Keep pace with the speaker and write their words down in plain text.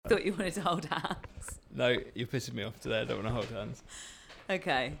thought you wanted to hold hands. No, you're pissing me off today. I don't want to hold hands.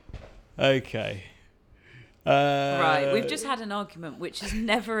 Okay. Okay. Right, we've just had an argument, which is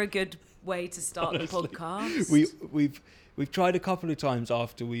never a good way to start Honestly, the podcast. We've tried a couple of times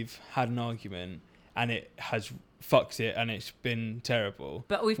after we've had an argument, and it has fucked it, and it's been terrible.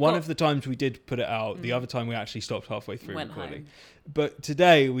 But we've One of the times we did put it out. The other time we actually stopped halfway through Went recording. home. But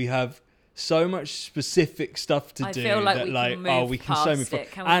today we have so much specific stuff to I do feel like that we like can move we can so move past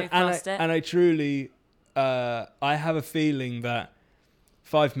it. Can we and, move and past I, it? and I truly I have a feeling that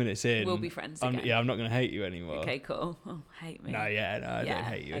 5 minutes in We'll be friends again. I'm not going to hate you anymore. Okay, cool. Oh, hate me. I don't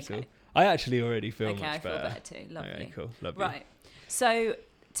hate you at all. okay. I actually already feel Okay, much I feel better. better too. Lovely. Okay, cool. Lovely. Right. So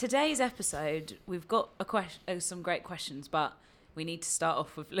today's episode, we've got some great questions, but we need to start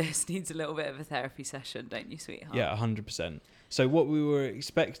off with Lewis needs a little bit of a therapy session, don't you, sweetheart? Yeah, 100%. So what we were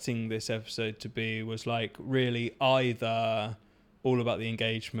expecting this episode to be was like really either all about the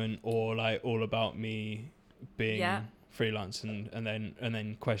engagement or like all about me being freelance and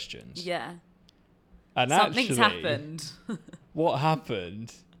then questions. Yeah. And Something's actually, happened. What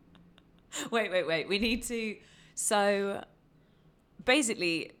happened? Wait. We need to. So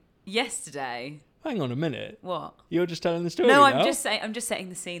basically, yesterday. Hang on a minute. What? You're just telling the story No, now? I'm just setting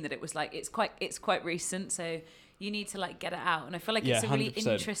the scene that it was like it's quite recent, so you need to like get it out, and I feel like it's a really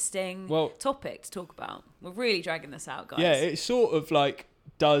 100%. interesting Well, topic to talk about. We're really dragging this out, guys. yeah, it sort of like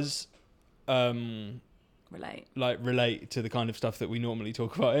does relate to the kind of stuff that we normally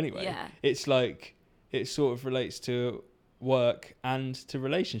talk about anyway. Yeah. It's like it sort of relates to work and to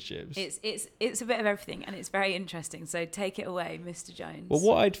relationships. It's a bit of everything, and it's very interesting. So take it away, Mr. Jones. Well,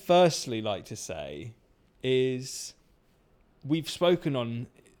 what I'd firstly like to say is we've spoken on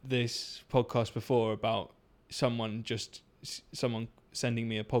this podcast before about someone sending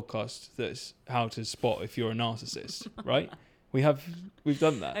me a podcast that's how to spot if you're a narcissist, right? We've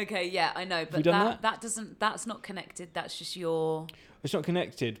done that. Okay, yeah, I know, but that's not connected. That's just your. It's not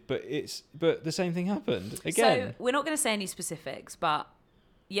connected, but the same thing happened again. So we're not going to say any specifics, but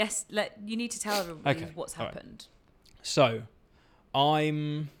yes, you need to tell everybody what's happened. Right. So, all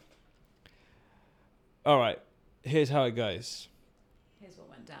right. Here's how it goes.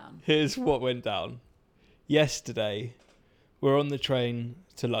 Here's what went down. Yesterday, we're on the train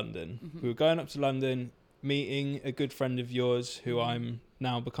to London. Mm-hmm. We were going up to London, meeting a good friend of yours who I'm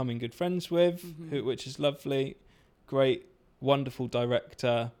now becoming good friends with, which is lovely. Great, wonderful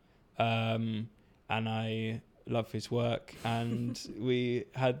director. And I love his work. And we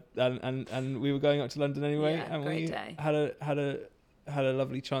had and we were going up to London anyway. Yeah, and great we day. had a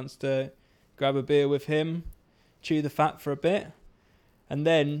lovely chance to grab a beer with him, chew the fat for a bit. And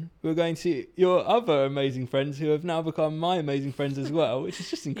then we were going to see your other amazing friends who have now become my amazing friends as well, which is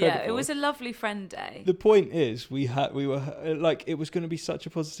just incredible. Yeah, it was a lovely friend day. The point is, we were like, it was going to be such a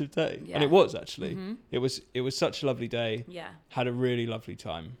positive day, and it was actually. Mm-hmm. It was such a lovely day. Yeah, had a really lovely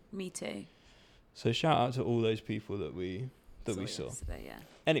time. Me too. So shout out to all those people that we saw. Yesterday, yeah.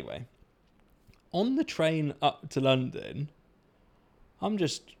 Anyway, on the train up to London, I'm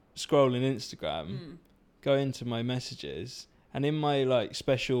just scrolling Instagram, go into my messages. And in my like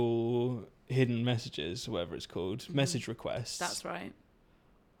special hidden messages, whatever it's called, message requests. That's right.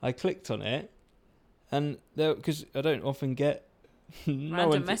 I clicked on it, and because I don't often get no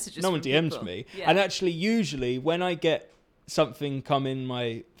one DMs people. me, yeah. And actually, usually when I get something come in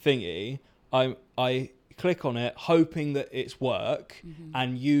my thingy, I click on it hoping that it's work,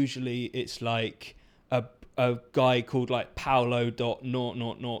 and usually it's like a guy called like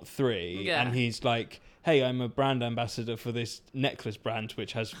Paolo.0003, and he's like, hey, I'm a brand ambassador for this necklace brand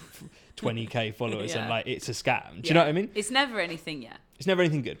which has 20k followers and like it's a scam. Do you know what I mean? It's never anything yet. It's never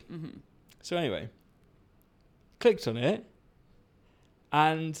anything good. Mm-hmm. So anyway, clicked on it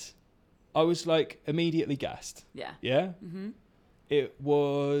and I was like immediately gassed. Yeah. Yeah? Mm-hmm. It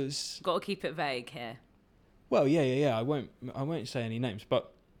was... Got to keep it vague here. Well, yeah. I won't say any names,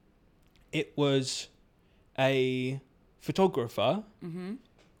 but it was a photographer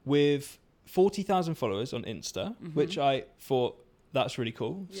with 40,000 followers on Insta, which I thought that's really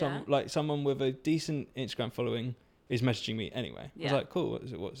cool. Yeah. Someone with a decent Instagram following is messaging me anyway. Yeah. I was like, cool.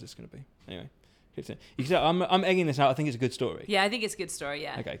 What's this going to be? Anyway, you can say I'm egging this out. I think it's a good story. Yeah, I think it's a good story.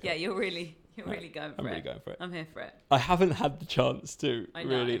 Yeah. Okay. Cool. Yeah, you're really going for it. I'm really going for it. I'm here for it. I haven't had the chance to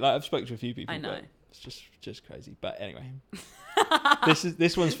really I've spoken to a few people. I know. But it's just crazy. But anyway,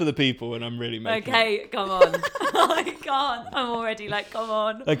 this one's for the people, and I'm really making. Okay, come on. I can't. I'm already like, come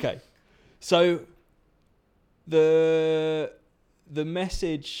on. Okay. So the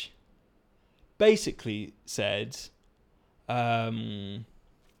message basically said,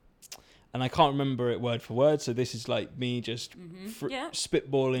 and I can't remember it word for word. So this is like me just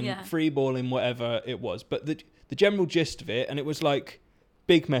spitballing, freeballing, whatever it was. But the general gist of it, and it was like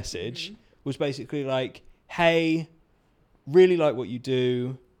big message, was basically like, hey, really like what you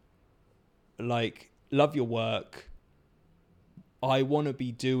do, like love your work. I want to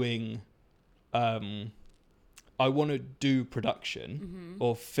be doing, I want to do production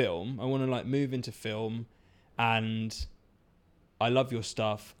or film. I want to like move into film, and I love your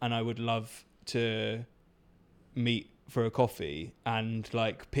stuff, and I would love to meet for a coffee and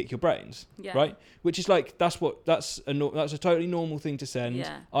like pick your brains, right? Which is like that's a totally normal thing to send.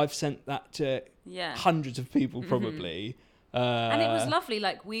 Yeah. I've sent that to hundreds of people probably. And it was lovely.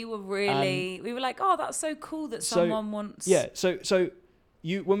 Like we were like, oh, that's so cool that someone wants. Yeah. So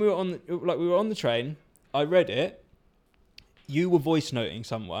you, when we were on the train, I read it. You were voice noting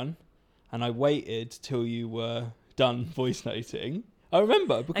someone, and I waited till you were done voice noting. I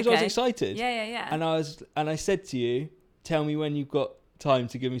remember because I was excited. Yeah. And I said to you, tell me when you've got time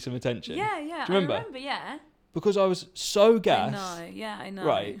to give me some attention. Yeah. Do you I remember? remember, yeah. Because I was so gassed. I know.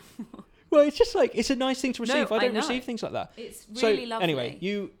 Right. Well, it's just like, it's a nice thing to receive. No, I don't receive things like that. It's really lovely. Anyway,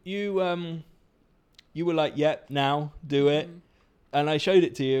 you were like, yep, now do it. And I showed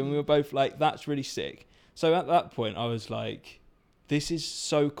it to you, and we were both like, that's really sick. So at that point, I was like, this is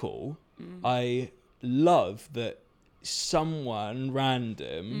so cool. I love that someone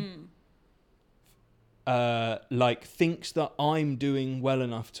random like thinks that I'm doing well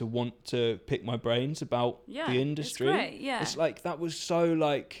enough to want to pick my brains about the industry. It's great, yeah. It's like, that was so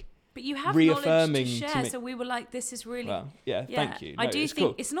like, but you have reaffirming knowledge to share, to me. So we were like, this is really... Well, thank you. No, I do think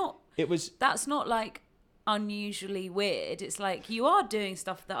cool. it's not... It was... That's not like unusually weird. It's like you are doing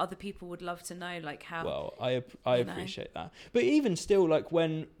stuff that other people would love to know, like how... Well, I appreciate that. But even still, like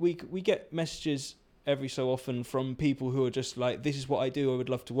when we get messages every so often from people who are just like, this is what I do, I would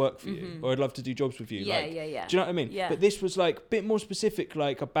love to work for you, or I'd love to do jobs with you. Yeah. Do you know what I mean? Yeah. But this was like a bit more specific,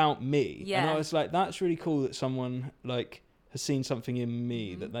 like about me. Yeah. And I was like, that's really cool that someone like has seen something in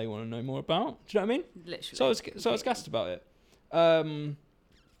me that they want to know more about. Do you know what I mean? Literally. So I was gassed about it.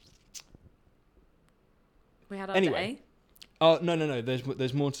 We had our anyway. day. Oh, no.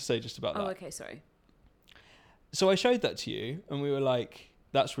 There's more to say just about that. Oh, okay, sorry. So I showed that to you, and we were like,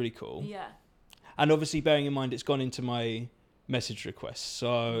 that's really cool. Yeah. And obviously, bearing in mind, it's gone into my message requests.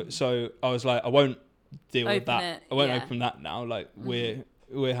 So I was like, I won't deal with that. I won't open that now. Like we're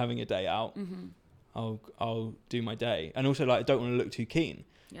having a day out. I'll do my day. And also, like, I don't want to look too keen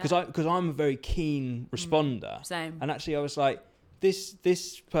because I'm a very keen responder. Same. And actually, I was like, this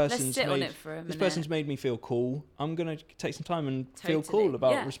person's Let's sit on it for a minute. This person's made me feel cool. I'm gonna take some time and feel cool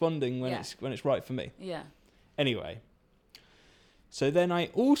about responding when it's right for me. Yeah. Anyway. So then I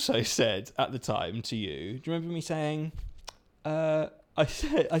also said at the time to you, do you remember me saying, I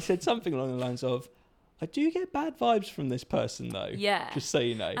said something along the lines of, I do get bad vibes from this person though. Yeah. Just so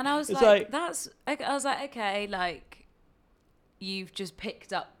you know. And I was like, I was like, okay, like you've just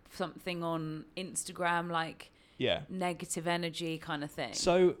picked up something on Instagram, like negative energy kind of thing.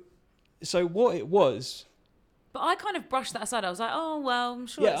 So what it was. But I kind of brushed that aside. I was like, oh, well, I'm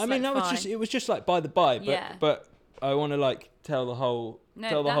sure it's it was just like by the by, but I want to like tell the whole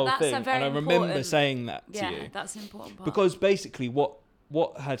thing. And I remember saying that to you. Yeah, that's an important part. Because basically what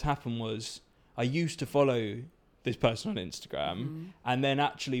had happened was I used to follow this person on Instagram, and then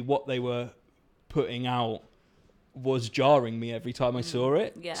actually what they were putting out was jarring me every time I saw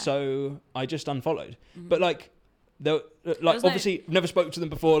it. Yeah. So I just unfollowed. But like obviously never spoke to them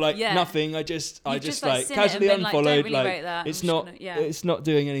before, like nothing. I just like casually unfollowed. It's not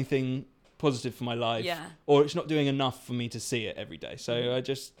doing anything positive for my life, or it's not doing enough for me to see it every day. So I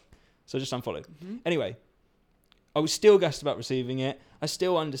just unfollowed. Anyway, I was still gassed about receiving it. I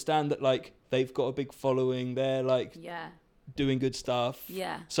still understand that like they've got a big following. They're like doing good stuff.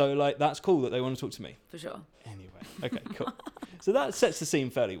 Yeah. So like that's cool that they want to talk to me. For sure. Anyway, okay, cool. So that sets the scene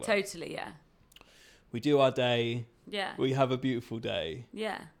fairly well. Totally, yeah. We do our day. Yeah. We have a beautiful day.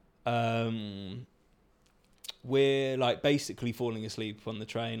 Yeah. We're like basically falling asleep on the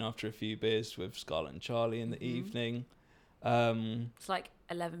train after a few beers with Scarlett and Charlie in the evening. It's like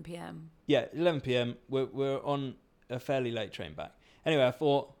 11 p.m. Yeah, 11 p.m. We're on a fairly late train back. Anyway, I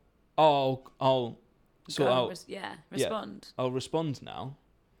thought, I'll sort out. Respond. Yeah, I'll respond now.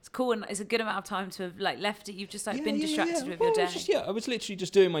 It's cool, and it's a good amount of time to have like left it. You've just like been distracted with your day. I was literally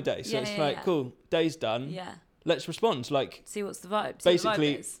just doing my day. So it's like, cool, day's done. Yeah. Let's respond. Like, see what's the vibe.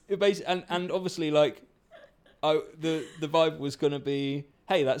 Basically, and obviously, like, the vibe was gonna be,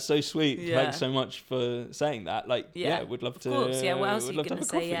 hey, that's so sweet. Yeah. Thanks so much for saying that. Like, would love to. Of course, yeah. What else are you gonna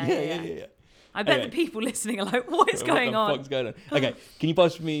say? Yeah. I bet the people listening are like, what is going on? What the fuck's going on? Okay, can you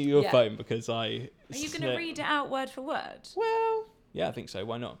pass me your phone because I... Are you going to read it out word for word? Well, yeah, I think so.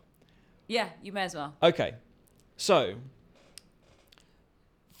 Why not? Yeah, you may as well. Okay, so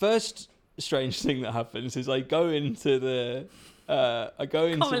first strange thing that happens is I go into the...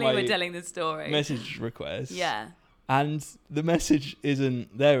 we're telling the story. Message request. Yeah. And the message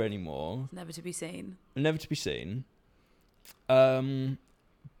isn't there anymore. Never to be seen. Never to be seen.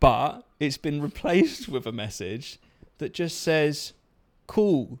 But it's been replaced with a message that just says,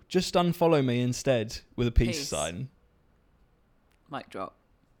 cool, just unfollow me instead, with a peace sign. Mic drop.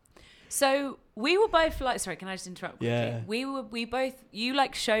 So we were both like, sorry, can I just interrupt quickly? Yeah. We both, you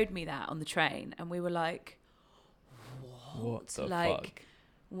like showed me that on the train and we were like, what the like, fuck?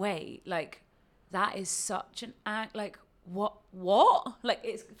 Wait, like that is such an act, like what? Like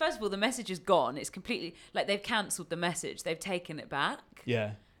it's, first of all, the message is gone. It's completely, like they've cancelled the message. They've taken it back.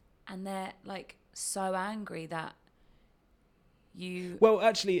 Yeah. And they're like so angry that you... Well,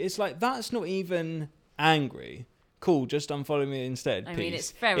 actually, it's like, that's not even angry. Cool, just unfollow me instead. I mean,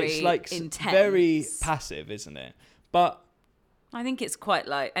 it's very like intense. Very passive, isn't it? But I think it's quite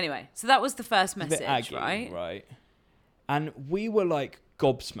like... Anyway, so that was the first message, aggy, right? Right. And we were like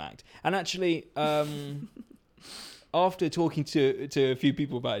gobsmacked. And actually, after talking to a few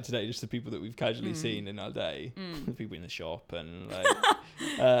people about it today, just the people that we've casually seen in our day, the people in the shop and like...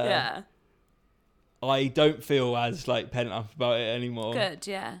 yeah. I don't feel as like pent up about it anymore. Good,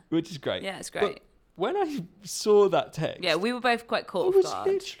 yeah. Which is great. Yeah, it's great. But when I saw that text... Yeah, we were both quite caught off guard. I was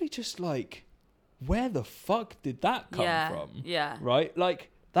literally just like, where the fuck did that come from? Yeah. Right?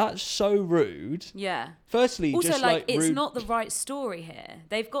 Like, that's so rude. Yeah. Firstly, also, just like it's rude... not the right story here.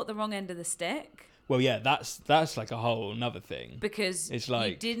 They've got the wrong end of the stick. Well, yeah, that's like a whole another thing. Because it's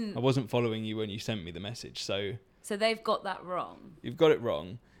like, you didn't... I wasn't following you when you sent me the message, so... So they've got that wrong. You've got it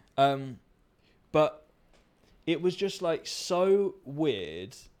wrong. But it was just like so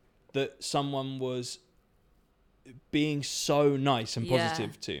weird that someone was being so nice and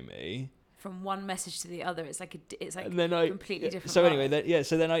positive to me. From one message to the other, it's like completely different. So anyway,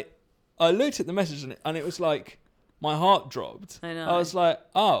 so then I looked at the message and it was like my heart dropped. I know. I was like,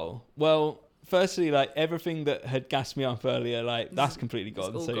 oh, well, firstly, like everything that had gassed me up earlier, like that's completely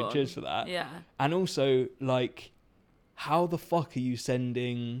gone. So gone. Cheers for that. Yeah. And also, like, how the fuck are you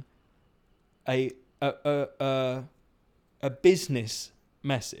sending a business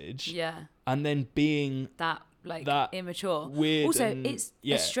message? Yeah. And then being that immature. Weird. Also, it's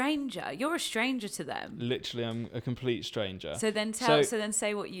a stranger. You're a stranger to them. Literally, I'm a complete stranger. So then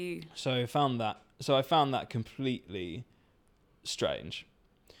say what you... So I found that completely strange.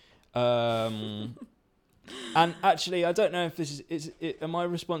 And actually, I don't know if this is are my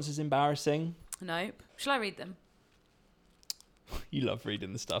responses embarrassing? Nope. Shall I read them? You love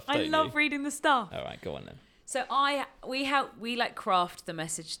reading the stuff, I love reading the stuff. All right, go on then. So we like craft the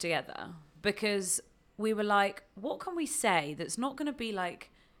message together because we were like, what can we say that's not going to be like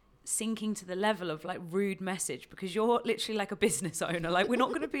sinking to the level of like rude message, because you're literally like a business owner. Like we're not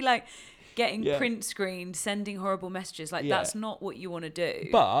going to be like getting print screened, sending horrible messages. Like that's not what you want to do.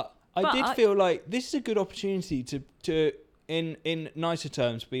 But I did feel like this is a good opportunity to in nicer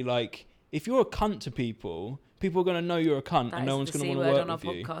terms be like, if you're a cunt to people are going to know you're a cunt, and no one's going to want to work with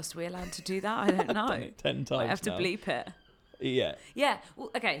you. on our podcast. Are we allowed to do that? I don't know. 10 times I have to now. bleep it. Yeah. Yeah. Well,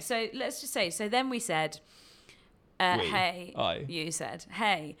 okay. So let's just say. So then we said, you said,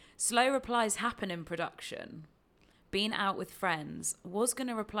 hey, slow replies happen in production. Been out with friends. Was going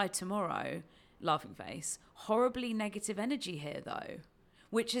to reply tomorrow. Laughing face. Horribly negative energy here though,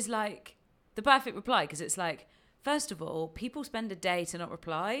 which is like the perfect reply, because it's like, first of all, people spend a day to not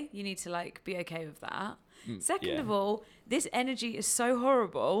reply. You need to like be okay with that. Second of all, this energy is so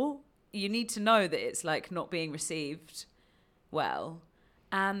horrible. You need to know that it's like not being received well.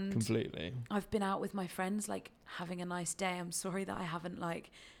 And completely. I've been out with my friends, like having a nice day. I'm sorry that I haven't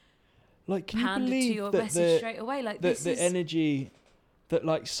like can you handed believe to your that message straight away. Like the energy that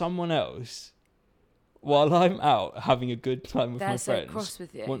like someone else, while I'm out having a good time with my friends, cross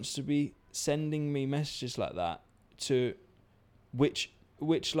with you. Wants to be sending me messages like that to which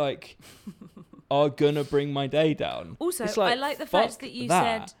like are gonna bring my day down. Also, like, I like the fact that you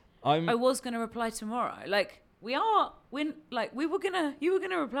said I was gonna reply tomorrow. Like you were gonna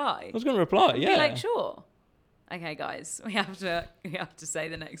reply. I was gonna reply, yeah. Be like, sure. Okay, guys, we have to say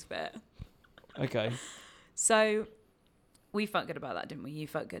the next bit. Okay. So we felt good about that, didn't we? You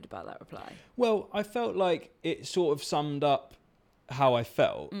felt good about that reply. Well, I felt like it sort of summed up how I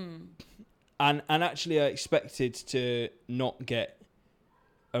felt. And actually I expected to not get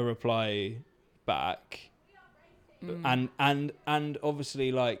a reply back. And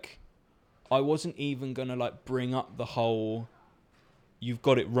obviously like I wasn't even gonna like bring up the whole. You've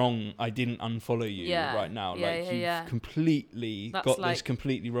got it wrong. I didn't unfollow you right now. You've completely got this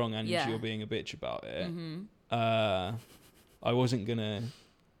completely wrong, and you're being a bitch about it. Mm-hmm. I wasn't gonna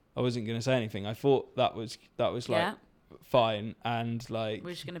say anything. I thought that was like fine, and like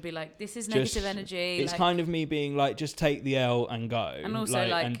we're just gonna be like, this is negative energy. It's kind of me being like, just take the L and go, and also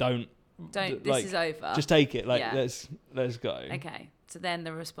and don't. This is over. Just take it. Let's go. Okay. So then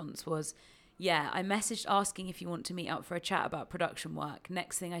the response was, yeah, I messaged asking if you want to meet up for a chat about production work.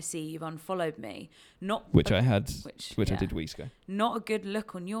 Next thing I see, you've unfollowed me. Which I did weeks ago. Not a good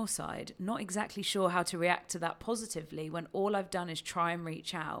look on your side. Not exactly sure how to react to that positively when all I've done is try and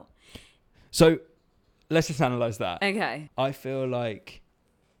reach out. So let's just analyse that. Okay. I feel like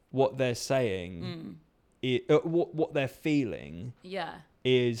what they're saying, what they're feeling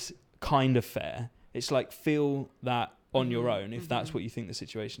is kind of fair. It's like, feel that on your own if that's what you think the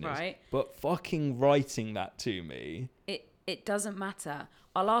situation is. Right. But fucking writing that to me. It doesn't matter.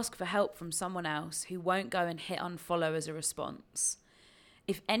 I'll ask for help from someone else who won't go and hit unfollow as a response.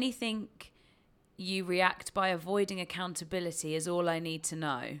 If anything, you react by avoiding accountability is all I need to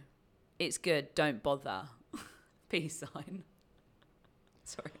know. It's good. Don't bother. Peace sign.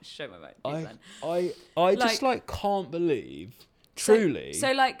 Sorry, show my mouth. Peace sign. I just like can't believe truly.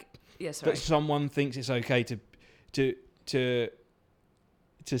 So like, yeah, sorry. That someone thinks it's okay to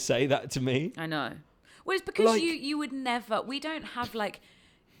say that to me. I know. Well, it's because you would never. We don't have like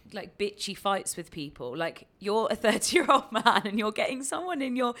bitchy fights with people. Like, you're a 30-year-old man and you're getting someone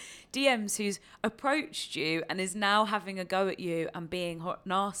in your DMs who's approached you and is now having a go at you and being hot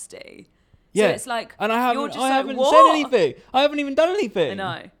nasty. Yeah, so it's like, and I haven't said anything. I haven't even done anything. I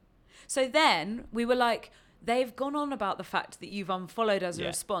know. So then we were like, they've gone on about the fact that you've unfollowed as a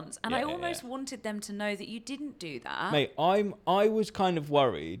response, and I almost wanted them to know that you didn't do that. Mate, I was kind of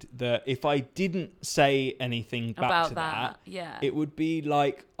worried that if I didn't say anything back about to that, it would be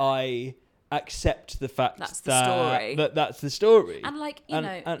like I accept the fact that's the story. That's the story. And like, you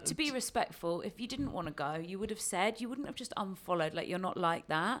know, to be respectful, if you didn't want to go, you would have said. You wouldn't have just unfollowed. Like, you're not like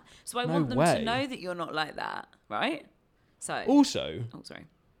that. So I want them to know that you're not like that, right? So also, sorry.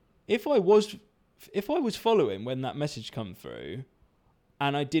 If I was following when that message come through,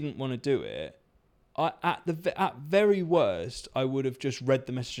 and I didn't want to do it, at very worst, I would have just read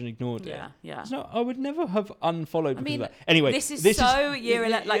the message and ignored it. Yeah. No, I would never have unfollowed because of that. Anyway, this is year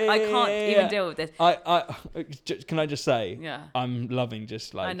 11. Like, I can't even deal with this. Can I just say, I'm loving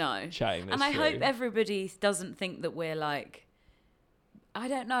just like chatting this and I through. hope everybody doesn't think that we're like, I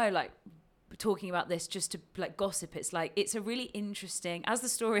don't know, like talking about this just to like gossip. It's like, it's a really interesting, as the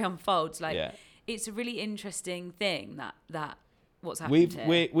story unfolds, like. Yeah. It's a really interesting thing that what's happened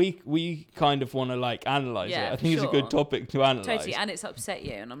here. We kind of want to like analyse it. I think it's a good topic to analyse. Totally, and it's upset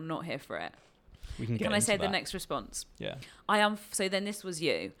you, and I'm not here for it. Can I say the next response? Yeah. So then this was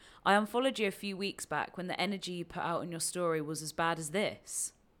you. I unfollowed you a few weeks back when the energy you put out on your story was as bad as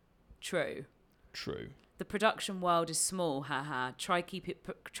this. True. The production world is small, haha. Try keep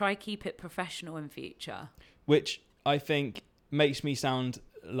it professional in future. Which I think makes me sound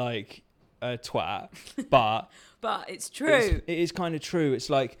like a twat, but it's true. It is kind of true. It's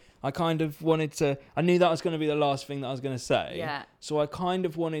like I kind of wanted to. I knew that was going to be the last thing that I was going to say. Yeah. So I kind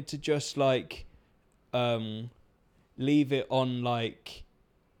of wanted to just like leave it on like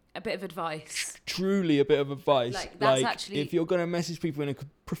a bit of advice. Truly, a bit of advice. Like, that's actually, if you're going to message people in a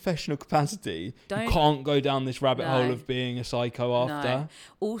professional capacity, you can't go down this rabbit hole of being a psycho after. No.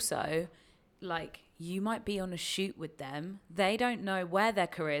 Also, like, you might be on a shoot with them. They don't know where their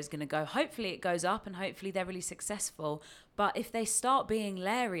career is going to go. Hopefully it goes up and hopefully they're really successful. But if they start being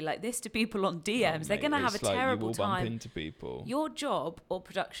Larry like this to people on DMs, they're going to have a terrible time. Bump into people. Your job or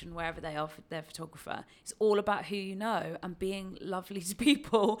production, wherever they are, their photographer, is all about who you know and being lovely to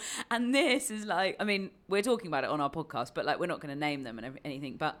people. And this is like, I mean, we're talking about it on our podcast, but like, we're not going to name them and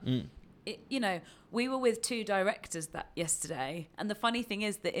anything. But you know, we were with 2 directors yesterday. And the funny thing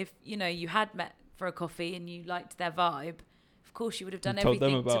is that if, you know, you had met for a coffee and you liked their vibe, of course you would have done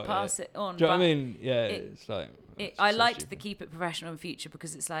everything to pass it on. Do you know what I mean? Yeah, it's like... I liked the keep it professional in future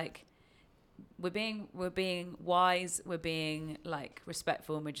because it's like, we're being wise, we're being like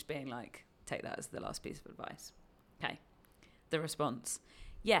respectful, and we're just being like, take that as the last piece of advice. Okay. The response.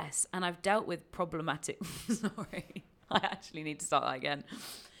 Yes, and I've dealt with problematic... Sorry, I actually need to start that again.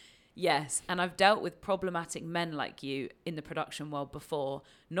 Yes, and I've dealt with problematic men like you in the production world before.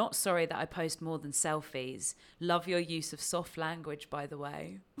 Not sorry that I post more than selfies. Love your use of soft language, by the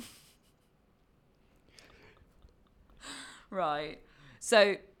way. Right.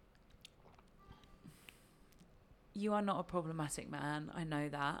 So You are not a problematic man. I know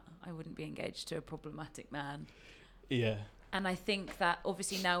that. I wouldn't be engaged to a problematic man. Yeah. And I think that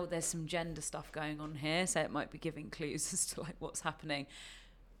obviously now there's some gender stuff going on here, so it might be giving clues as to like what's happening.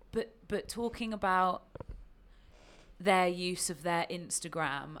 But talking about their use of their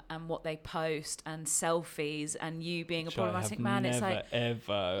Instagram and what they post and selfies and you being a problematic man, it's like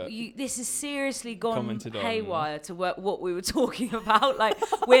ever this has seriously gone haywire on. to what we were talking about. Like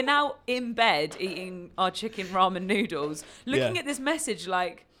we're now in bed eating our chicken ramen noodles, looking at this message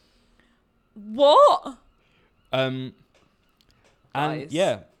like, what? And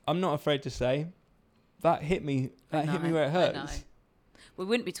yeah, I'm not afraid to say that hit me. That hit me where it hurts. I know. We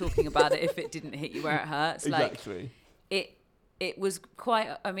wouldn't be talking about it if it didn't hit you where it hurts. Exactly. Like, it was quite.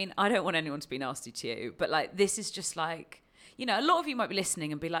 I mean, I don't want anyone to be nasty to you, but like this is just like, you know, a lot of you might be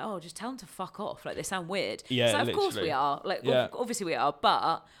listening and be like, oh, just tell them to fuck off. Like they sound weird. Yeah, so of course we are. Like obviously we are,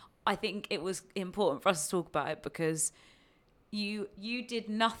 but I think it was important for us to talk about it because you did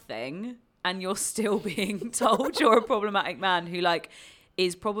nothing and you're still being told you're a problematic man who like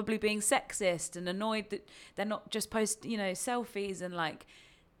is probably being sexist and annoyed that they're not just selfies, and like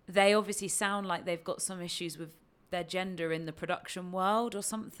they obviously sound like they've got some issues with their gender in the production world or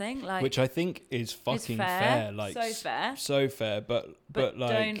something, like, which I think is fucking fair. Like so fair, but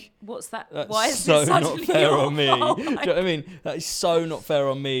like what's that? That's why is so this not fair on me? Do you know what I mean? That is so not fair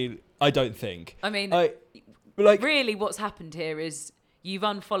on me. I don't think. I mean, like really, what's happened here is you've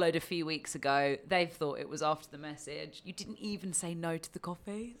unfollowed a few weeks ago. They've thought it was after the message. You didn't even say no to the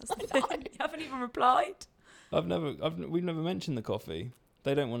coffee. That's the thing. You haven't even replied. We've never mentioned the coffee.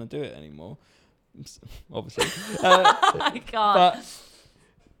 They don't want to do it anymore. Obviously. I can't. But,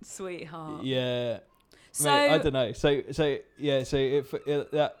 sweetheart. Yeah. So mate, I don't know. So yeah. So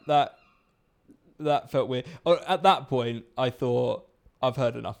that felt weird. At that point, I thought I've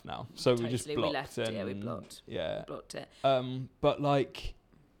heard enough now. So totally, we just blocked. We left it. We blocked. Yeah. We blocked it. But like,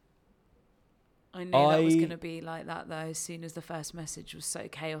 I knew that was going to be like that though. As soon as the first message was so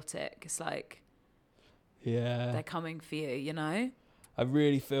chaotic, it's like, yeah, they're coming for you. You know. I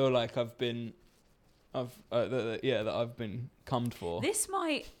really feel like that I've been cummed for. This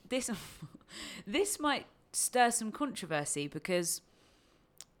might stir some controversy because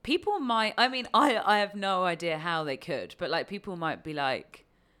people might. I mean, I have no idea how they could, but like people might be like,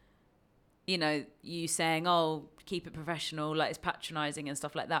 you know, you saying, "Oh, keep it professional," like it's patronising and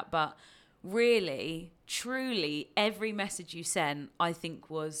stuff like that. But really, truly, every message you sent, I think,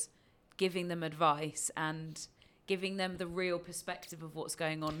 was giving them advice and giving them the real perspective of what's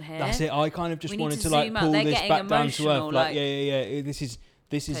going on here. That's it. I kind of just wanted to like pull this back down to earth. Like, yeah. This is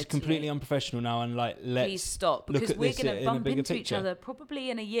totally. Completely unprofessional now, and like please stop, because we're going to bump into each other probably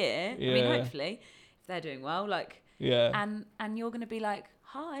in a year. Yeah. I mean, hopefully, if they're doing well, like, yeah. And you're going to be like,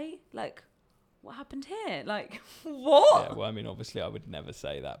 hi, like, what happened here? Like, what? Yeah. Well, I mean, obviously, I would never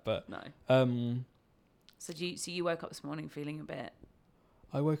say that, but no. So you woke up this morning feeling a bit.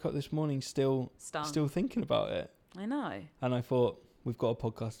 I woke up this morning still thinking about it. I know. And I thought, we've got a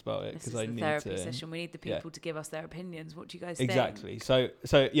podcast about it because I need therapy session. We need the people to give us their opinions. What do you guys think? Exactly. So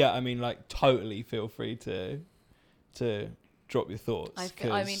yeah, I mean, like, totally feel free to drop your thoughts.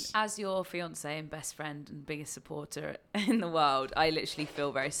 I mean, as your fiance and best friend and biggest supporter in the world, I literally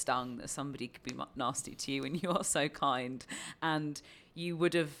feel very stung that somebody could be nasty to you, and you are so kind, and you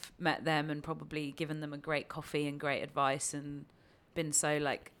would have met them and probably given them a great coffee and great advice and been so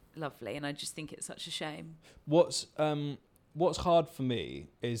like lovely. And I just think it's such a shame. What's hard for me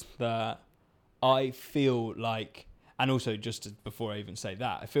is that I feel like, and also just before I even say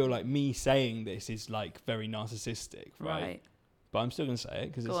that, I feel like me saying this is like very narcissistic, right? But I'm still going to say it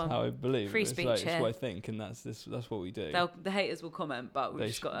because it's how I believe. Free speech it's what I think, and that's what we do. The haters will comment, but we've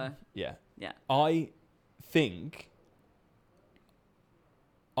just got to... Yeah. I think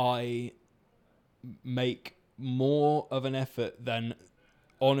I make more of an effort than,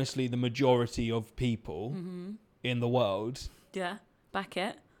 honestly, the majority of people in the world. Yeah, back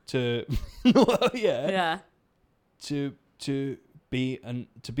it. To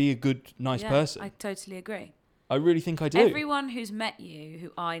be a good, nice person. I totally agree. I really think I do. Everyone who's met you,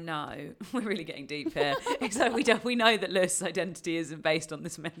 who I know, we're really getting deep here. Except we know that Lewis's identity isn't based on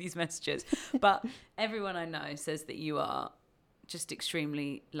these messages, but everyone I know says that you are just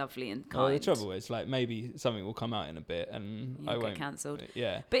extremely lovely and kind. Well, the trouble is, like, maybe something will come out in a bit and I won't get cancelled.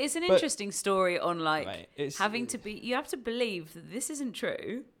 Yeah, but it's an interesting story on like having to be. You have to believe that this isn't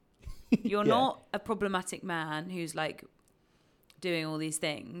true. You're not a problematic man who's like doing all these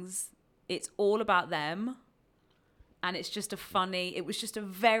things. It's all about them. And it was just a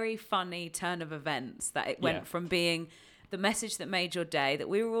very funny turn of events that it went from being the message that made your day, that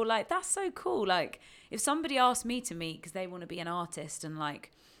we were all like, that's so cool. Like, if somebody asked me to meet because they want to be an artist, and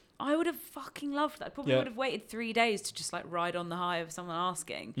like, I would have fucking loved that. I probably would have waited 3 days to just like ride on the high of someone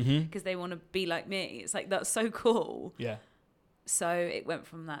asking because they want to be like me. It's like, that's so cool. Yeah. So it went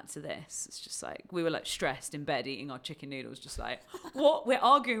from that to this. It's just like, we were like stressed in bed eating our chicken noodles, just like, what? We're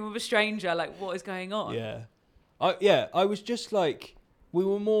arguing with a stranger. Like, what is going on? Yeah. I was just like, we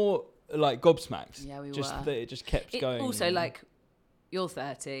were more like gobsmacked. Yeah, we just were. That it just kept going. Also, like, you're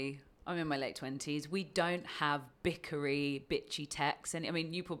 30. I'm in my late 20s. We don't have bickery, bitchy texts. And I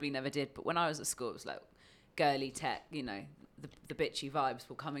mean, you probably never did, but when I was at school, it was like girly tech, you know, the bitchy vibes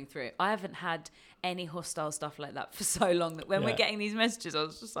were coming through. I haven't had any hostile stuff like that for so long that when we're getting these messages, I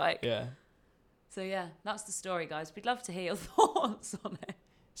was just like... Yeah. So yeah, that's the story, guys. We'd love to hear your thoughts on it.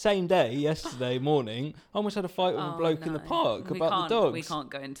 Same day, yesterday morning, I almost had a fight with a bloke in the park about the dogs. We can't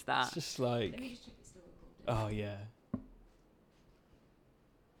go into that. It's just like... Let me just check it's still recording. Oh, yeah.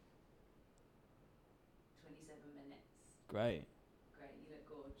 27 minutes. Great. You look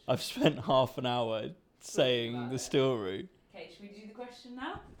gorgeous. I've spent half an hour saying the story. Okay, should we do the question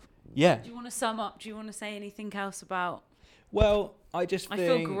now? Yeah. Do you want to sum up? Do you want to say anything else about... Well, I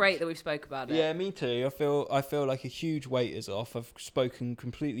feel great that we've spoke about it. Yeah, me too. I feel like a huge weight is off. I've spoken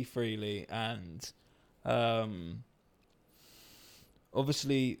completely freely, and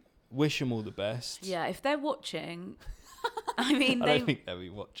obviously wish them all the best. Yeah, if they're watching, I mean, I don't think they'll be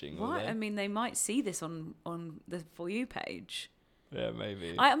watching. What? I mean, they might see this on the For You page. Yeah,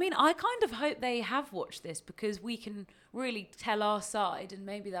 maybe. I mean, I kind of hope they have watched this because we can really tell our side, and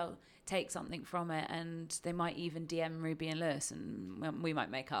maybe they'll take something from it, and they might even DM Ruby and Lewis, and we might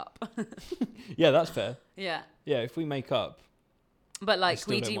make up. Yeah, that's fair. Yeah. Yeah, if we make up. But like,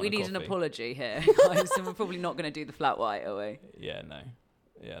 we need an apology here, guys, and we're probably not going to do the flat white, are we? Yeah, no.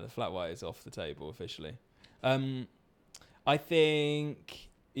 Yeah, the flat white is off the table officially. I think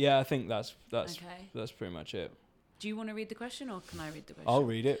that's pretty much it. Do you want to read the question, or can I read the question? I'll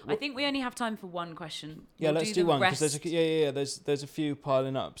read it. I think we only have time for one question. Yeah, let's do one because there's a few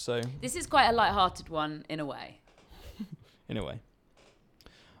piling up. So this is quite a light-hearted one in a way. In a way.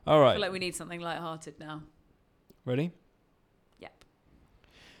 All right. I feel like we need something light-hearted now. Ready? Yep.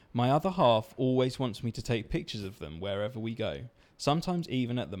 My other half always wants me to take pictures of them wherever we go. Sometimes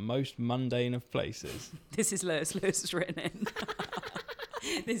even at the most mundane of places. This is Lewis. Lewis has written in.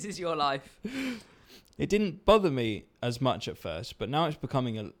 This is your life. It didn't bother me as much at first, but now it's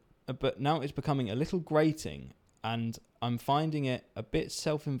becoming a little grating, and I'm finding it a bit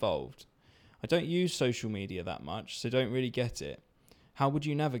self-involved. I don't use social media that much, so don't really get it. How would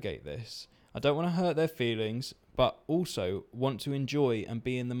you navigate this? I don't want to hurt their feelings, but also want to enjoy and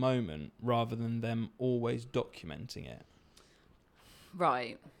be in the moment rather than them always documenting it.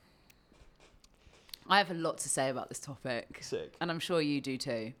 Right. I have a lot to say about this topic. Sick. And I'm sure you do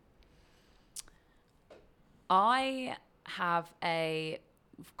too. I have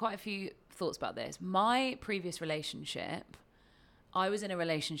quite a few thoughts about this. My previous relationship, I was in a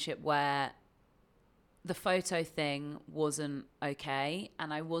relationship where the photo thing wasn't okay,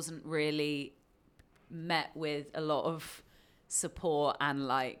 and I wasn't really met with a lot of support and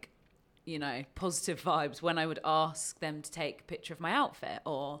like, you know, positive vibes when I would ask them to take a picture of my outfit,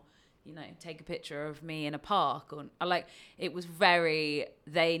 or, you know, take a picture of me in a park, or like, it was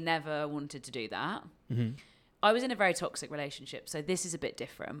they never wanted to do that. Mm-hmm. I was in a very toxic relationship, so this is a bit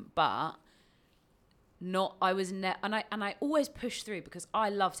different, but and I always push through because I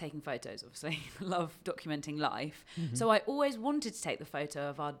love taking photos, obviously. I love documenting life. Mm-hmm. So I always wanted to take the photo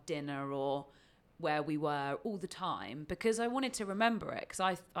of our dinner or where we were all the time because I wanted to remember it, because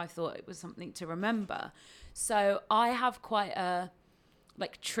I thought it was something to remember. So I have quite a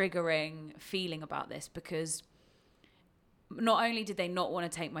like triggering feeling about this, because not only did they not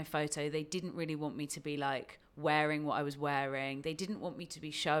want to take my photo, they didn't really want me to be like wearing what I was wearing. They didn't want me to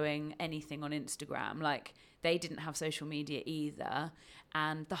be showing anything on Instagram. Like, they didn't have social media either.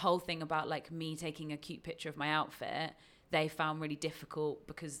 And the whole thing about like me taking a cute picture of my outfit, they found really difficult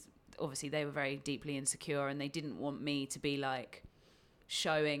because obviously they were very deeply insecure, and they didn't want me to be like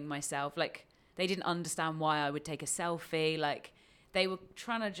showing myself. Like, they didn't understand why I would take a selfie. Like, they were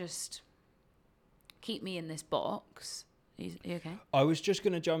trying to just keep me in this box. Are you okay? I was just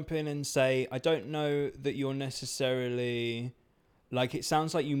going to jump in and say, I don't know that you're necessarily... Like, it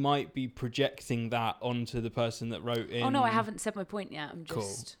sounds like you might be projecting that onto the person that wrote in. Oh, no, I haven't said my point yet. I'm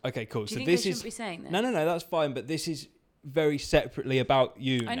just... Cool. Okay, cool. Do you think I shouldn't be saying this? No, that's fine. But this is very separately about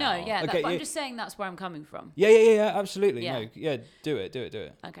you I now. know, yeah. Okay, but I'm just saying that's where I'm coming from. Yeah, absolutely. Yeah. No, yeah, do it.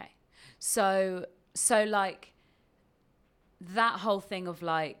 Okay. So, like, that whole thing of,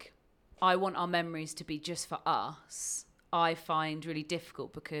 like, I want our memories to be just for us... I find really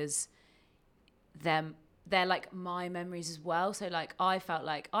difficult because they're like my memories as well. So like I felt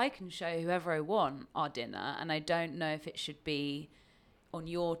like I can show whoever I want our dinner, and I don't know if it should be on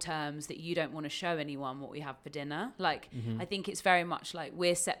your terms that you don't want to show anyone what we have for dinner. Like I think it's very much like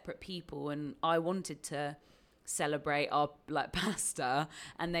we're separate people, and I wanted to celebrate our like pasta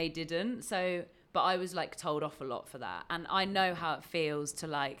and they didn't. So but I was like told off a lot for that, and I know how it feels to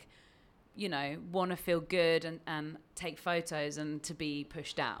like, you know, want to feel good and take photos and to be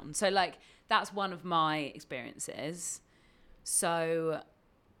pushed down. So like that's one of my experiences. So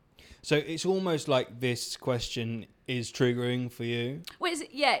it's almost like this question is triggering for you. Well,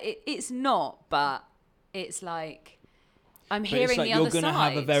 it's not, but it's like I'm hearing like the other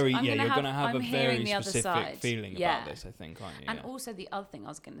side. You're going to have a very specific specific feeling about this, I think, aren't you? And also the other thing I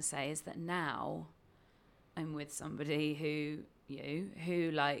was going to say is that now I'm with somebody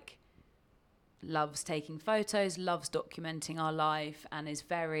who like loves taking photos, loves documenting our life, and is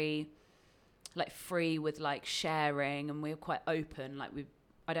very like free with like sharing, and we're quite open. Like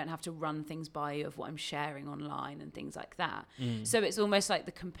I don't have to run things by you of what I'm sharing online and things like that. So it's almost like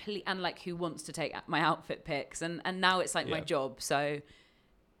the complete, and like who wants to take my outfit pics, and now it's like my job. So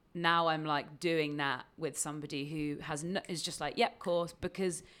now I'm like doing that with somebody who is just like, yep, of course,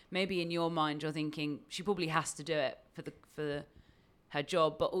 because maybe in your mind you're thinking she probably has to do it for her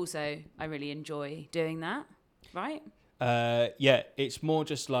job, but also I really enjoy doing that, right? It's more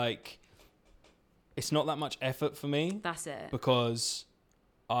just like it's not that much effort for me. That's it. Because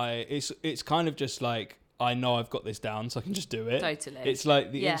it's kind of just like I know I've got this down, so I can just do it. Totally. It's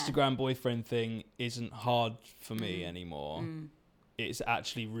like the Instagram boyfriend thing isn't hard for me anymore. It's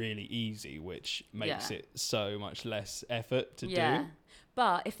actually really easy, which makes it so much less effort to do.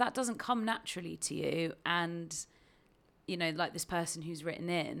 But if that doesn't come naturally to you, and you know, like this person who's written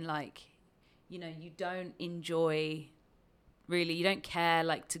in, like, you know, you don't enjoy really, you don't care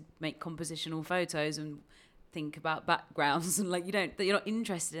like to make compositional photos and think about backgrounds, and like you're not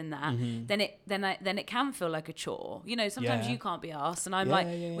interested in that, then it can feel like a chore. You know, sometimes you can't be asked, and I'm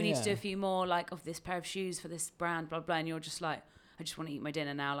we need to do a few more like of this pair of shoes for this brand, blah blah, and you're just like, I just want to eat my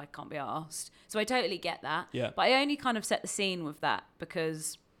dinner now, like can't be asked. So I totally get that. But I only kind of set the scene with that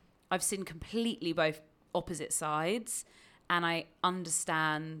because I've seen completely both opposite sides, and I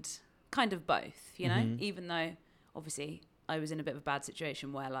understand kind of both, you know, even though obviously I was in a bit of a bad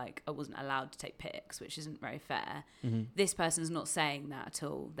situation where like I wasn't allowed to take pics, which isn't very fair. This person's not saying that at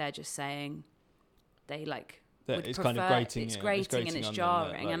all. They're just saying they like would it's prefer, kind of grating. It's grating and it's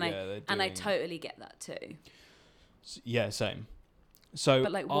jarring, like, and I totally get that too. Yeah, same. So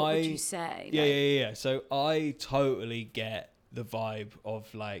but like, what would you say? Yeah. So I totally get the vibe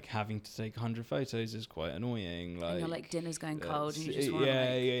of like having to take 100 photos is quite annoying. Like, and you're like, dinner's going cold, and you just want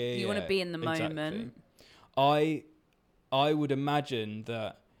to you want to be in the moment. I would imagine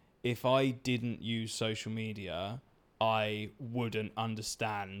that if I didn't use social media, I wouldn't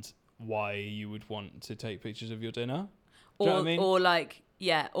understand why you would want to take pictures of your dinner. Do you know what I mean? Or like,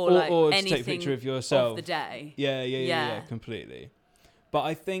 or anything to take a picture of yourself of the day. Yeah, completely. But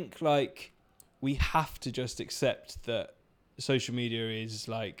I think like we have to just accept that social media is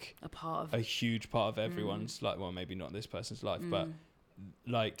like a huge part of everyone's life. Well, maybe not this person's life, but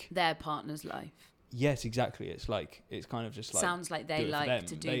like their partner's life. Yes, exactly. It's like, it's kind of just like, sounds like they like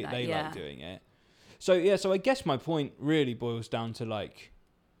to do that. They like doing it. So so I guess my point really boils down to like,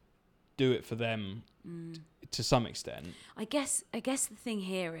 do it for them to some extent. I guess the thing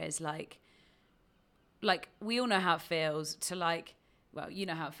here is like we all know how it feels to like, well, you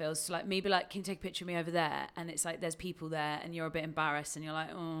know how it feels to like me be like, can you take a picture of me over there? And it's like, there's people there and you're a bit embarrassed and you're like,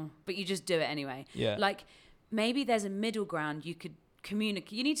 oh, but you just do it anyway. Yeah. Like maybe there's a middle ground you could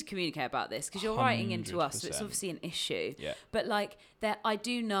communicate. You need to communicate about this because you're writing into us, so it's obviously an issue. But like I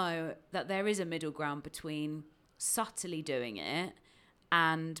do know that there is a middle ground between subtly doing it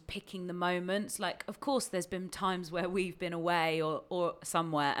and picking the moments. Like, of course, there's been times where we've been away or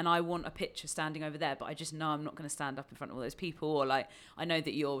somewhere and I want a picture standing over there, but I just know I'm not going to stand up in front of all those people, or like, I know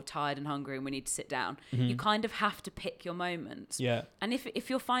that you're tired and hungry and we need to sit down. You kind of have to pick your moments. Yeah. And if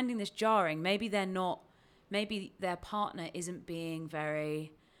you're finding this jarring, maybe their partner isn't being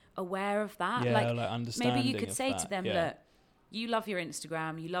very aware of that. Yeah, like understanding. Maybe you could say to them, yeah. look, you love your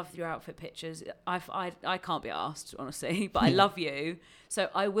Instagram, you love your outfit pictures. I can't be asked, honestly, but I love you, so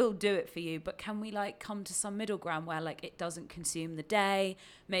I will do it for you. But can we like come to some middle ground where like it doesn't consume the day?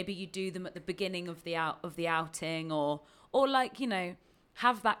 Maybe you do them at the beginning of the outing, or like, you know,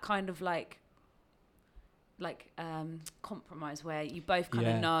 have that kind of like compromise where you both kind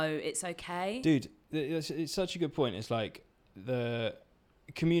of know it's okay. Dude, it's such a good point. It's like the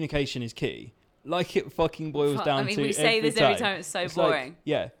communication is key. like it fucking boils down to. We say this every time. It's so boring.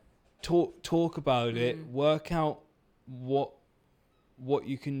 Talk about it. Work out what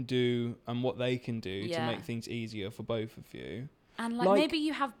you can do and what they can do to make things easier for both of you. And like maybe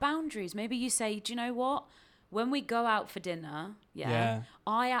you have boundaries. Maybe you say, do you know what? When we go out for dinner,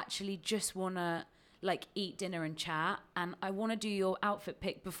 I actually just want to like eat dinner and chat, and I want to do your outfit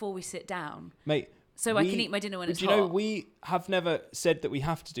pick before we sit down. Mate. So I can eat my dinner when it's hot. Do you know, we have never said that we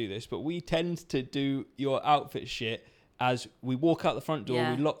have to do this, but we tend to do your outfit shit as we walk out the front door,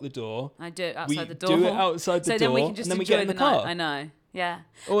 we lock the door. I do it outside the door. We do it outside the door, then we can just and then we get in the car. I know, yeah.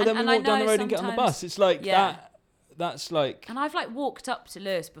 Or then we walk down the road and get on the bus. It's like that. That's like... And I've like walked up to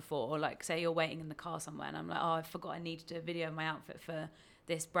Lewis before, like say you're waiting in the car somewhere and I'm like, oh, I forgot I need to do a video of my outfit for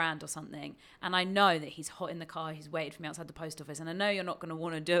this brand or something. And I know that he's hot in the car, he's waited for me outside the post office, and I know you're not going to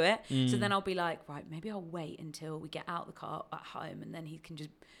want to do it. So then I'll be like, right, maybe I'll wait until we get out the car at home and then he can just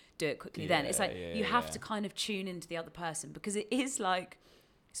do it quickly then. It's like you have to kind of tune into the other person, because it is like,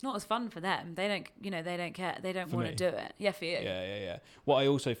 it's not as fun for them. They don't, they don't care. They don't want to do it. Yeah, for you. Yeah. What I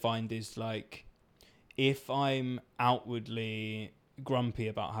also find is like, if I'm outwardly grumpy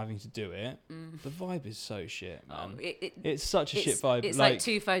about having to do it, the vibe is so shit, man. It's such a shit vibe. It's like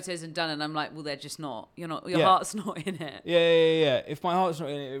 2 photos and done, and I'm like, well, they're just not. Your heart's not in it. Yeah. If my heart's not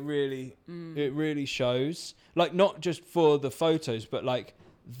in it, it really shows. Like, not just for the photos, but like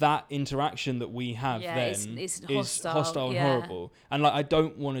that interaction that we have it's is hostile and horrible. And like, I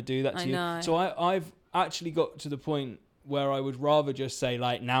don't want to do that to you. Know. So I've actually got to the point where I would rather just say,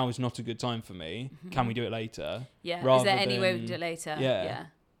 like, now is not a good time for me. Can we do it later? Yeah. Is there any way we can do it later? Yeah.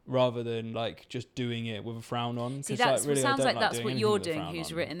 Rather than like just doing it with a frown on. See, that's like, really, sounds like that's what you're doing.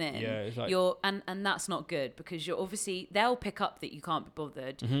 Who's written in? Yeah, it's like, and that's not good, because you're obviously, they'll pick up that you can't be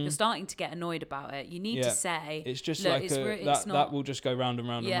bothered. You're starting to get annoyed about it. You need to say, it's just like that will just go round and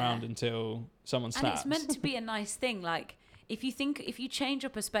round and round until someone snaps. And it's meant to be a nice thing. Like, if you change your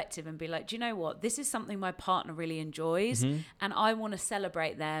perspective and be like, do you know what? This is something my partner really enjoys, and I want to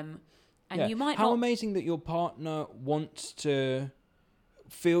celebrate them. And you might How amazing that your partner wants to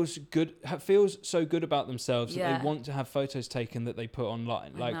feels so good about themselves that they want to have photos taken that they put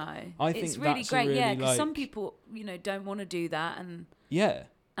online. Like, I think it's really that's great. Really, because some people, don't want to do that, and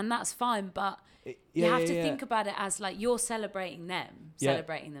and that's fine. But you have to think about it as like you're celebrating them,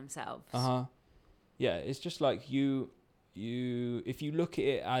 celebrating themselves. Yeah, it's just like you if you look at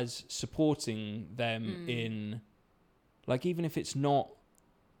it as supporting them in, like, even if it's not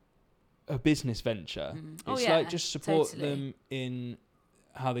a business venture, it's like just support them in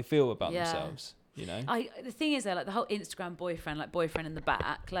how they feel about themselves, the thing is, though, like the whole Instagram boyfriend in the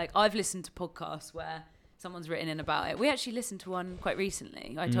back, like I've listened to podcasts where someone's written in about it. We actually listened to one quite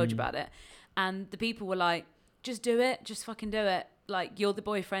recently, I told you about it, and the people were like, just do it, just fucking do it. Like, you're the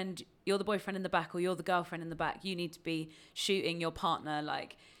boyfriend in the back, or you're the girlfriend in the back, you need to be shooting your partner,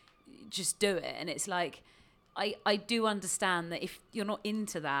 like, just do it. And it's like, I do understand that if you're not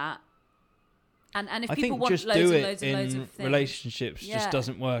into that, and if people want loads and loads of things, relationships just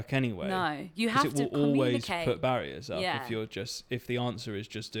doesn't work anyway. No, you have to communicate. It will always put barriers up if the answer is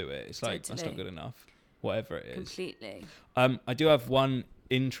just do it. It's like, that's not good enough, whatever it is. Completely. I do have one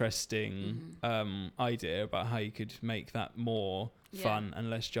interesting idea about how you could make that more fun and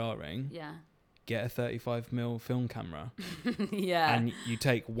less jarring. Yeah. Get a 35mm film camera. Yeah. And you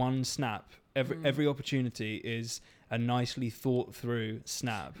take one snap. Every opportunity is a nicely thought through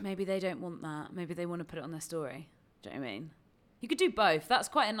snap. Maybe they don't want that. Maybe they want to put it on their story. Do you know what I mean? You could do both. That's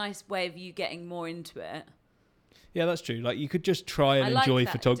quite a nice way of you getting more into it. Yeah, that's true. Like, you could just try and enjoy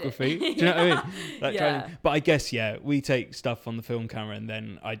photography. Do you know what I mean? But I guess, we take stuff on the film camera, and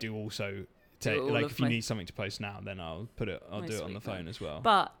then I do also take, like, if you need something to post now, then I'll do it on the phone as well.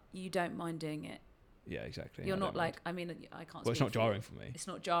 But you don't mind doing it. Yeah, exactly. You're not like, I mean, I can't. Well, it's not jarring for me. It's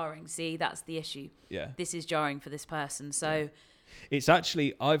not jarring. See, that's the issue. Yeah. This is jarring for this person. So it's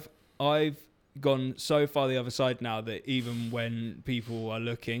actually, I've gone so far the other side now that even when people are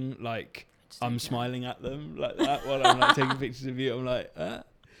looking, like, I'm smiling at them like that while I'm like taking pictures of you. I'm like,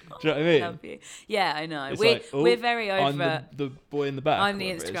 Do you know what I mean? Love you. Yeah, I know. It's we're very over. I'm the boy in the back. I'm the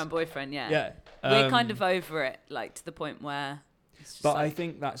Instagram boyfriend. Yeah. Yeah. We're kind of over it, like, to the point where. It's just I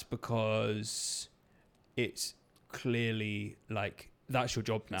think that's because it's clearly like that's your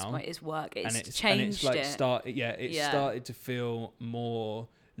job now. It's work. It's changed and it's like it. Started to feel more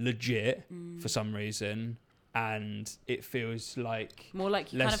legit for some reason. And it feels like more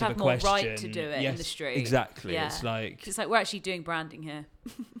like you kind of have more right to do it in the street. Exactly. Yeah. It's like we're actually doing branding here.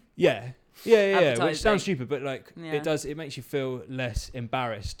 Yeah. Which sounds stupid, but like it makes you feel less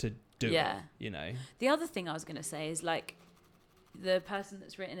embarrassed to do it. The other thing I was going to say is, like, the person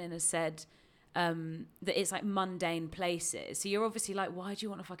that's written in has said, that it's like mundane places. So you're obviously like, why do you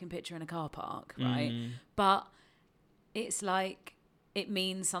want a fucking picture in a car park, right? But it's like, it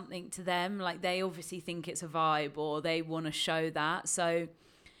means something to them. Like they obviously think it's a vibe or they want to show that. So,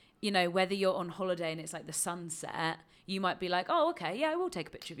 you know, whether you're on holiday and it's like the sunset, you might be like, oh, okay, yeah, we'll take a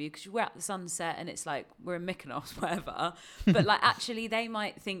picture of you because we're at the sunset and it's like we're in Mykonos, whatever. But like actually they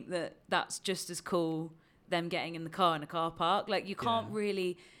might think that that's just as cool, them getting in the car in a car park. Like you can't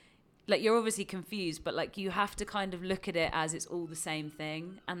really, like you're obviously confused, but like you have to kind of look at it as it's all the same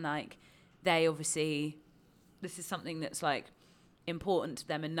thing. And like they obviously, this is something that's like important to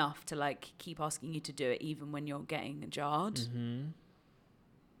them enough to like keep asking you to do it even when you're getting jarred.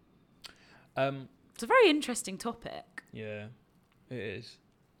 It's a very interesting topic. Yeah, it is.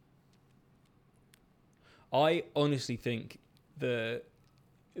 I honestly think the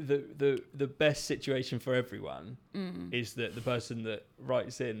best situation for everyone is that the person that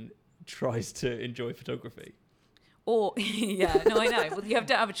writes in tries to enjoy photography. Or, yeah, no, I know. Well, you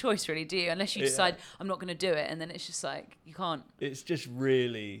don't have a choice really, do you? Unless you decide, I'm not going to do it, and then it's just like, you can't. It's just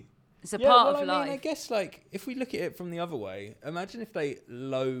really... It's a part of life. I guess, like, if we look at it from the other way, imagine if they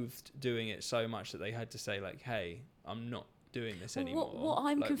loathed doing it so much that they had to say, like, hey, I'm not doing this anymore. What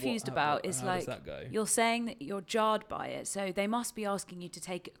I'm confused about is, like, you're saying that you're jarred by it, so they must be asking you to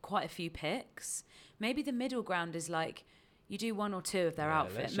take quite a few pics. Maybe the middle ground is, like, you do 1 or 2 of their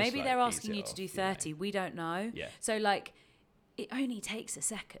outfit. Maybe they're asking you to do 30. You know? We don't know. Yeah. So, like, it only takes a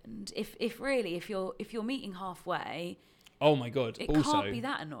second. If you're meeting halfway... Oh my God. It can't be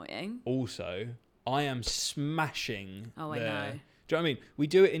that annoying. Also, I am smashing. Oh, I know. Do you know what I mean? We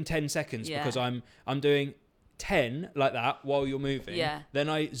do it in 10 seconds because I'm doing 10 like that while you're moving. Yeah. Then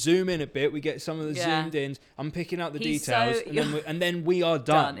I zoom in a bit. We get some of the zoomed ins. I'm picking out the details. And then we are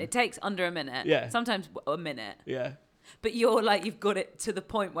done. It takes under a minute. Yeah. Sometimes a minute. Yeah. But you're like, you've got it to the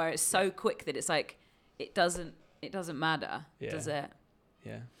point where it's so quick that it's like, it doesn't matter, does it?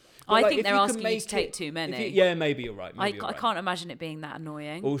 Yeah. I think they're asking you to take too many. Maybe you're right. I can't imagine it being that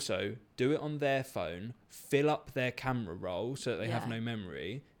annoying. Also, do it on their phone, fill up their camera roll so that they have no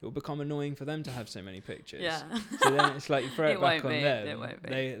memory. It will become annoying for them to have so many pictures. Yeah. So then it's like you throw it back on them. It won't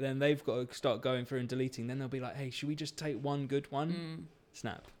be. Then they've got to start going through and deleting. Then they'll be like, hey, should we just take one good one?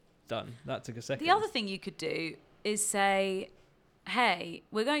 Snap. Done. That took a second. The other thing you could do is say, hey,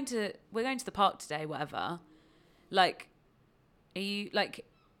 we're going to the park today, whatever. Like, are you like...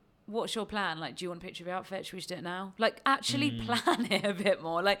 What's your plan? Like, do you want a picture of your outfit? Should we just do it now? Like, actually plan it a bit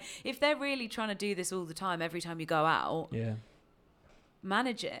more. Like, if they're really trying to do this all the time, every time you go out,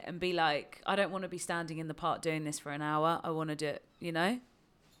 manage it and be like, I don't want to be standing in the park doing this for an hour. I want to do it, you know?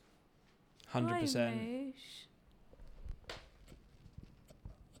 100%.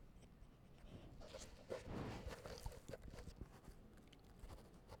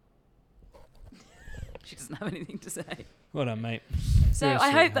 She doesn't have anything to say. Well done, mate. So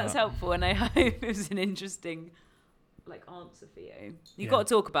I hope that's helpful, and I hope it was an interesting, like, answer for you. You've got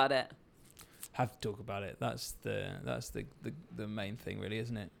to talk about it. Have to talk about it. That's the main thing, really,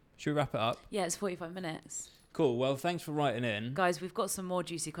 isn't it? Should we wrap it up? Yeah, it's 45 minutes. Cool. Well, thanks for writing in, guys. We've got some more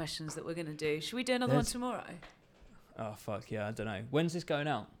juicy questions that we're going to do. Should we do another one tomorrow? Oh fuck yeah! I don't know. When's this going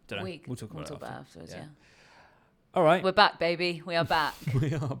out? Don't know. Week. We'll talk about it afterwards. Yeah. All right. We're back, baby. We are back.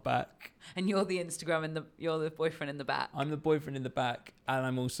 We are back. And you're the Instagram and you're the boyfriend in the back. I'm the boyfriend in the back, and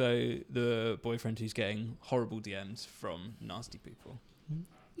I'm also the boyfriend who's getting horrible DMs from nasty people.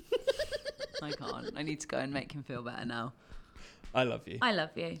 I can't. I need to go and make him feel better now. I love you. I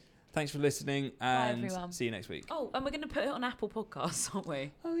love you. Thanks for listening, and see you next week. Oh, and we're going to put it on Apple Podcasts, aren't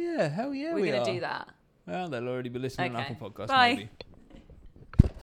we? Oh yeah, hell yeah, we're going to do that. Well, they'll already be listening on Apple Podcasts. Bye. Maybe.